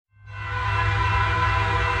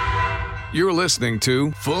You're listening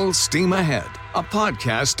to Full Steam Ahead, a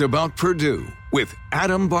podcast about Purdue with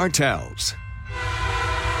Adam Bartels.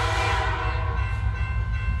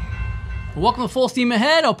 Welcome to Full Steam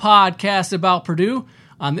Ahead, a podcast about Purdue.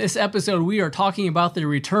 On this episode, we are talking about the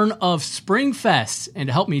return of SpringFest. And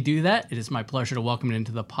to help me do that, it is my pleasure to welcome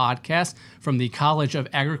into the podcast from the College of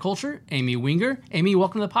Agriculture, Amy Winger. Amy,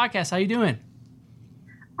 welcome to the podcast. How you doing?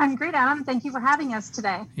 I'm great, Adam. Thank you for having us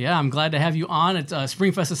today. Yeah, I'm glad to have you on.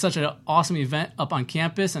 SpringFest is such an awesome event up on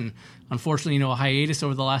campus, and unfortunately, a hiatus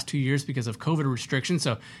over the last 2 years because of COVID restrictions.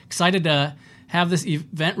 So excited to have this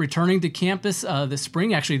event returning to campus this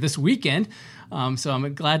spring, actually this weekend. So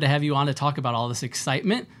I'm glad to have you on to talk about all this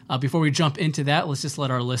excitement. Before we jump into that, let's just let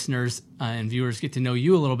our listeners and viewers get to know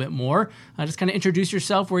you a little bit more. Just kind of introduce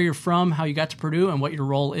yourself, where you're from, how you got to Purdue, and what your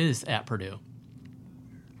role is at Purdue.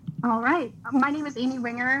 All right. My name is Amy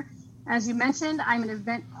Winger. As you mentioned, I'm an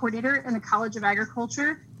event coordinator in the College of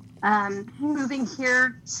Agriculture. Moving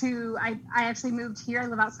here I actually moved here. I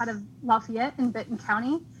live outside of Lafayette in Benton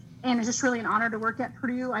County, and it's just really an honor to work at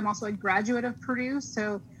Purdue. I'm also a graduate of Purdue,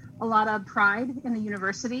 so a lot of pride in the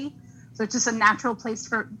university. So it's just a natural place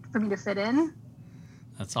for me to fit in.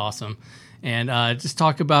 That's awesome. And just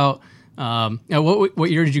talk about,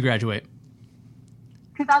 what year did you graduate?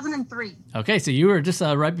 2003. Okay, so you were just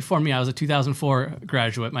right before me. I was a 2004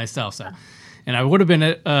 graduate myself, and I would have been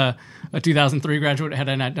a 2003 graduate had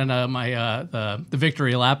I not done the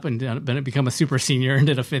victory lap and become a super senior and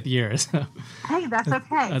did a fifth year. So. Hey, that's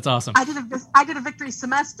okay. That's awesome. I did a victory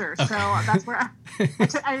semester, okay. So that's where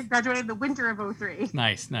I graduated the winter of 03.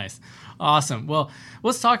 Nice. Awesome. Well,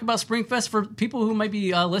 let's talk about SpringFest. For people who might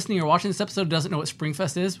be listening or watching this episode who doesn't know what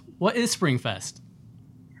SpringFest is, what is SpringFest?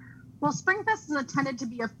 Well, SpringFest is intended to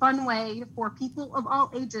be a fun way for people of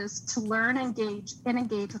all ages to learn, engage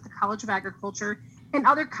with the College of Agriculture and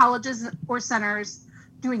other colleges or centers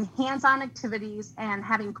doing hands-on activities and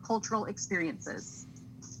having cultural experiences.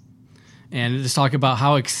 And just talk about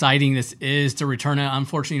how exciting this is to return it.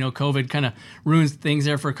 Unfortunately, COVID kind of ruins things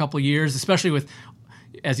there for a couple of years, especially with,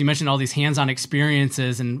 as you mentioned, all these hands-on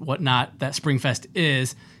experiences and whatnot that SpringFest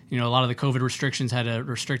is. A lot of the COVID restrictions had to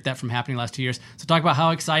restrict that from happening the last 2 years. So talk about how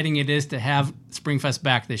exciting it is to have SpringFest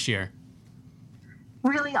back this year.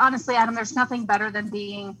 Really, honestly, Adam, there's nothing better than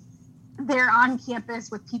being there on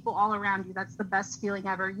campus with people all around you. That's the best feeling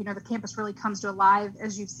ever. The campus really comes to alive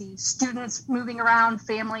as you see students moving around,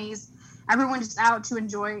 families, everyone just out to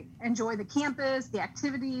enjoy the campus, the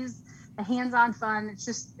activities, the hands-on fun.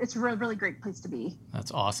 It's a really, really great place to be.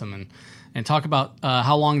 That's awesome. And talk about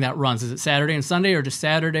how long that runs. Is it Saturday and Sunday or just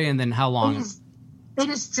Saturday, and then how long? It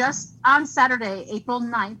is just on Saturday, April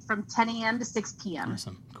 9th from 10 a.m. to 6 p.m.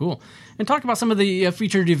 Awesome. Cool. And talk about some of the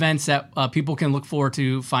featured events that people can look forward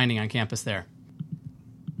to finding on campus there.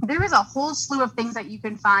 There is a whole slew of things that you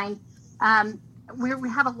can find. We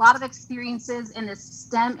have a lot of experiences in this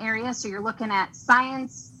STEM area, so you're looking at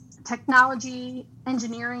science, technology,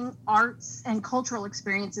 engineering, arts, and cultural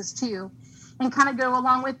experiences too. And kind of go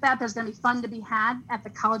along with that, there's going to be fun to be had at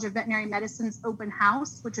the College of Veterinary Medicine's open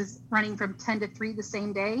house, which is running from 10 to 3 the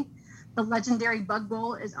same day. The legendary Bug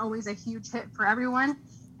Bowl is always a huge hit for everyone.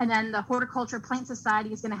 And then the Horticulture Plant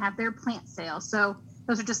Society is going to have their plant sale. So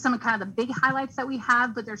those are just some of kind of the big highlights that we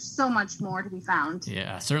have, but there's so much more to be found.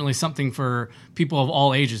 Yeah, certainly something for people of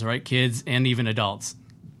all ages, right? Kids and even adults.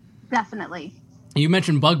 Definitely. You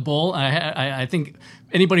mentioned Bug Bowl. I think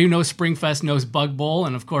anybody who knows SpringFest knows Bug Bowl,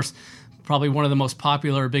 and of course, probably one of the most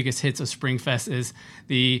popular, biggest hits of SpringFest is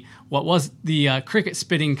the cricket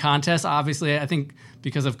spitting contest. Obviously, I think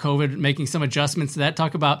because of COVID, making some adjustments to that.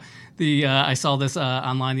 Talk about I saw this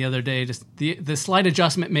online the other day, just the slight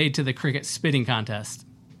adjustment made to the cricket spitting contest.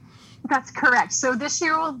 That's correct. So this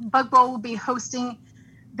year, Bug Bowl will be hosting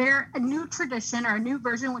a new tradition or a new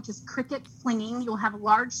version, which is cricket flinging. You'll have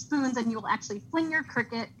large spoons and you'll actually fling your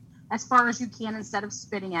cricket as far as you can instead of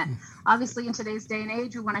spitting it. Obviously, in today's day and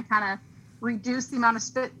age, we want to kind of reduce the amount of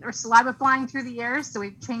spit or saliva flying through the air, so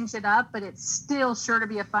we've changed it up, but it's still sure to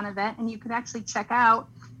be a fun event. And you can actually check out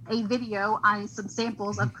a video on some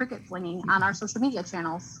samples of cricket flinging on our social media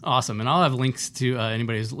channels. Awesome. And I'll have links to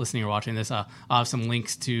anybody who's listening or watching this. I'll have some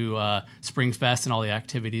links to SpringFest and all the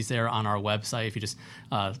activities there on our website. If you just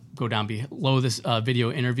go down below this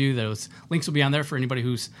video interview, those links will be on there for anybody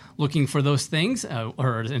who's looking for those things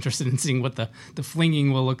or is interested in seeing what the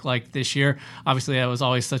flinging will look like this year. Obviously, that was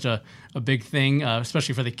always such a big thing,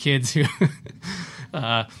 especially for the kids who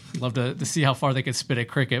love to see how far they could spit a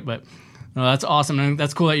cricket. But no, that's awesome. And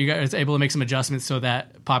that's cool that you guys are able to make some adjustments so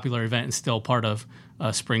that popular event is still part of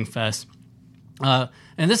SpringFest. And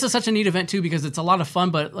this is such a neat event, too, because it's a lot of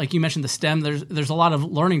fun. But like you mentioned, the STEM, there's a lot of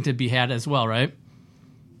learning to be had as well, right?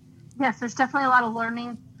 Yes, there's definitely a lot of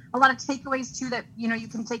learning, a lot of takeaways too that, you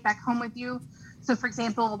can take back home with you. So for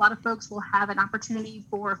example, a lot of folks will have an opportunity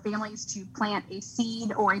for families to plant a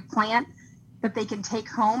seed or a plant that they can take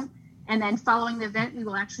home. And then following the event, we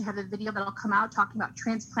will actually have a video that'll come out talking about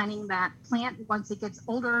transplanting that plant. Once it gets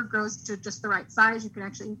older, grows to just the right size, you can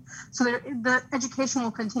actually, so the education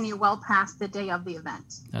will continue well past the day of the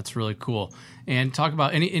event. That's really cool. And talk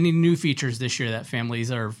about any new features this year that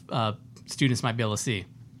families or students might be able to see.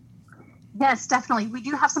 Yes, definitely. We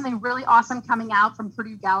do have something really awesome coming out from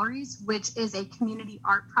Purdue Galleries, which is a community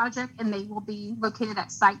art project, and they will be located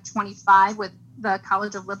at Site 25 with the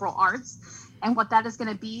College of Liberal Arts. And what that is going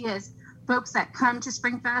to be is folks that come to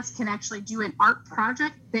SpringFest can actually do an art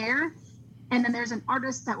project there. And then there's an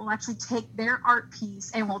artist that will actually take their art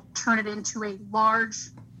piece and will turn it into a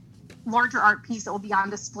larger art piece that will be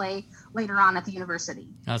on display later on at the university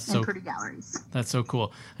in Purdue Galleries. That's so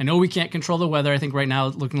cool. I know we can't control the weather. I think right now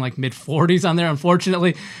it's looking like mid-40s on there,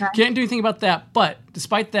 unfortunately. Okay. Can't do anything about that. But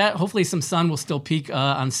despite that, hopefully some sun will still peak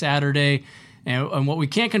on Saturday. And what we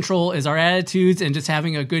can't control is our attitudes and just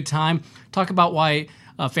having a good time. Talk about why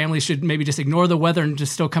families should maybe just ignore the weather and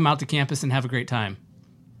just still come out to campus and have a great time.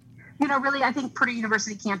 Really, I think Purdue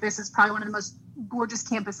University campus is probably one of the most gorgeous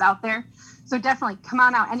campus out there. So definitely come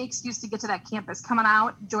on out. Any excuse to get to that campus, come on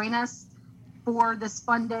out, join us for this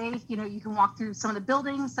fun day. You can walk through some of the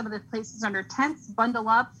buildings, some of the places under tents, bundle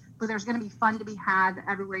up, but there's going to be fun to be had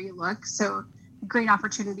everywhere you look. So great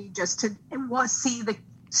opportunity just to see the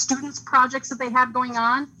students' projects that they have going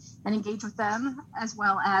on and engage with them, as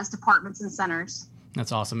well as departments and centers.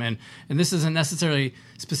 That's awesome. And this isn't necessarily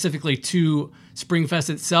specifically to SpringFest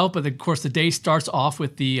itself, but of course the day starts off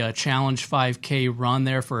with the Challenge 5K run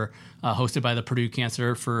there hosted by the Purdue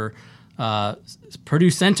Purdue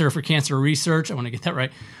Center for Cancer Research. I want to get that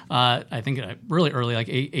right. I think really early, like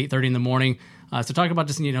 8:30 in the morning. So talk about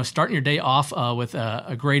just, starting your day off with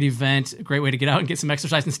a great event, a great way to get out and get some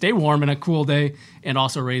exercise and stay warm in a cool day, and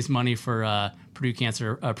also raise money for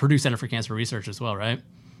Purdue Center for Cancer Research as well, right?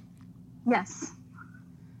 Yes.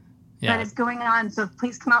 Yeah. That is going on. So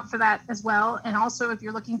please come out for that as well. And also, if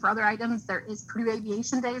you're looking for other items, there is Purdue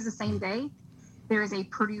Aviation Day is the same day. There is a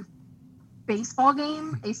Purdue baseball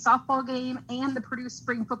game, a softball game, and the Purdue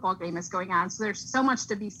spring football game is going on. So there's so much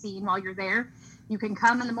to be seen while you're there. You can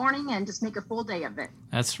come in the morning and just make a full day of it.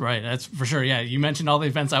 That's right. That's for sure. Yeah, you mentioned all the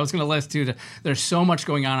events I was going to list too. There's so much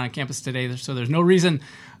going on campus today. So there's no reason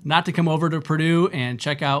not to come over to Purdue and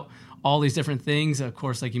check out all these different things. Of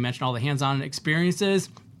course, like you mentioned, all the hands-on experiences.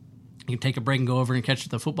 You can take a break and go over and catch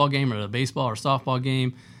the football game or the baseball or softball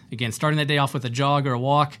game. Again, starting that day off with a jog or a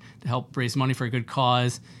walk to help raise money for a good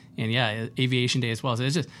cause. And yeah, Aviation Day as well. So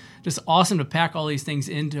it's just awesome to pack all these things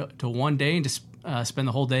into one day and just spend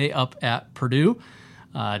the whole day up at Purdue.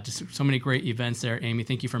 Just so many great events there, Amy.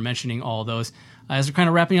 Thank you for mentioning all those. As we're kind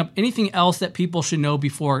of wrapping up, anything else that people should know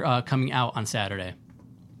before coming out on Saturday?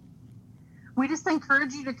 We just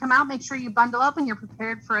encourage you to come out, make sure you bundle up and you're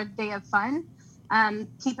prepared for a day of fun.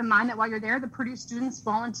 Keep in mind that while you're there, the Purdue students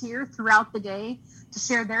volunteer throughout the day to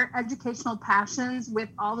share their educational passions with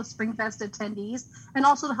all the SpringFest attendees and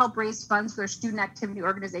also to help raise funds for their student activity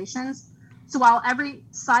organizations. So while every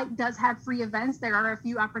site does have free events, there are a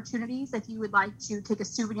few opportunities if you would like to take a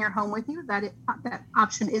souvenir home with you, that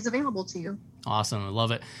option is available to you. Awesome. I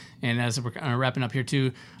love it. And as we're kind of wrapping up here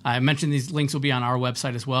too, I mentioned these links will be on our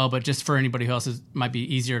website as well, but just for anybody who else it might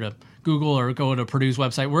be easier to Google or go to Purdue's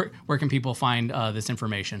website, where can people find this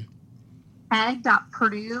information?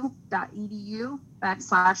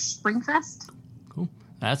 ag.purdue.edu/SpringFest. Cool.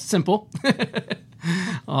 That's simple.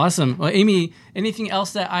 Awesome. Well, Amy, anything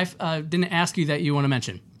else that I didn't ask you that you want to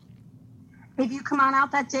mention? If you come on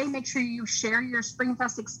out that day, make sure you share your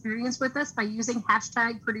SpringFest experience with us by using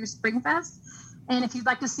 #PurdueSpringFest. And if you'd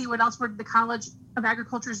like to see what else the College of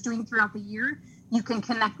Agriculture is doing throughout the year, you can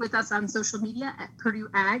connect with us on social media at Purdue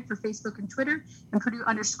Ag for Facebook and Twitter and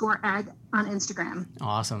Purdue_Ag on Instagram.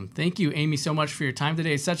 Awesome. Thank you, Amy, so much for your time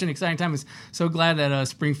today. It's such an exciting time. I'm so glad that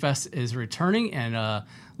SpringFest is returning and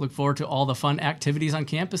look forward to all the fun activities on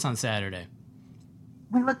campus on Saturday.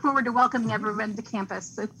 We look forward to welcoming everyone to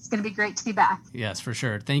campus. It's going to be great to be back. Yes, for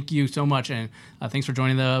sure. Thank you so much. And thanks for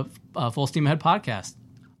joining the Full Steam Ahead podcast.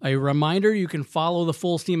 A reminder, you can follow the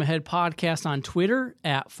Full Steam Ahead podcast on Twitter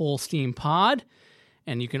at FullSteamPod.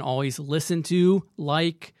 And you can always listen to,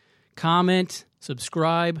 like, comment,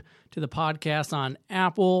 subscribe to the podcast on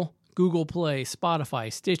Apple, Google Play,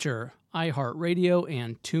 Spotify, Stitcher, iHeartRadio,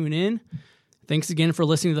 and TuneIn. Thanks again for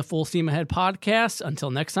listening to the Full Steam Ahead podcast. Until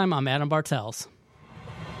next time, I'm Adam Bartels.